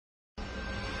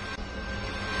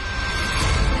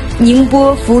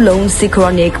NINGBO FULONG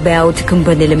Synchronous Belt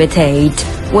Company Limited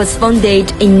was founded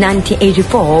in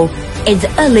 1984 as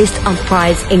the earliest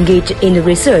enterprise engaged in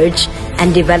research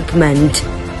and development,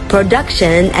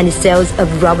 production and sales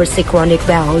of rubber synchronous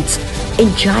belts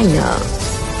in China,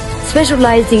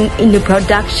 specializing in the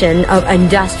production of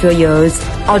industrial use,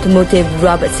 automotive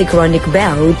rubber synchronous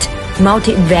belt,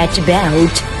 multi-wedge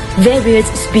belt, various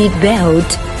speed belt,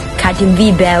 cutting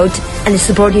V-belt, and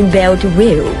supporting belt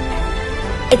wheel.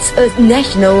 It's a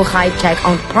national high-tech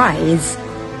enterprise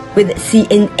with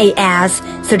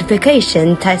CNAS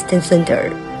certification testing center.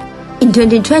 In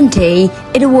 2020,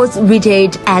 it was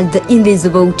rated as the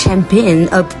invisible champion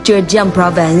of Zhejiang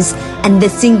province and the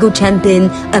single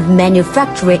champion of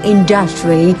manufacturing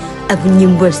industry of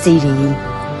NINGBO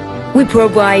City. We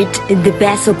provide the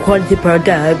best quality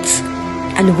products,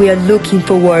 and we are looking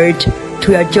forward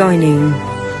to your joining.